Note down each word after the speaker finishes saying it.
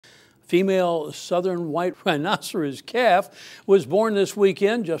Female southern white rhinoceros calf was born this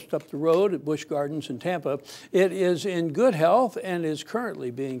weekend just up the road at Busch Gardens in Tampa. It is in good health and is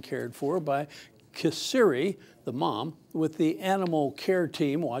currently being cared for by Kassiri, the mom, with the animal care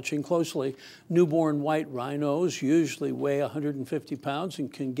team watching closely. Newborn white rhinos usually weigh 150 pounds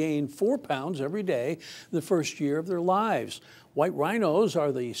and can gain 4 pounds every day the first year of their lives. White rhinos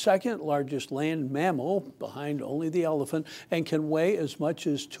are the second largest land mammal behind only the elephant and can weigh as much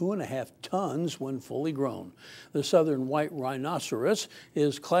as 2.5 tons when fully grown. The southern white rhinoceros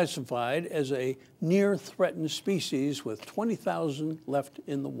is classified as a near threatened species with 20,000 left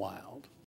in the wild.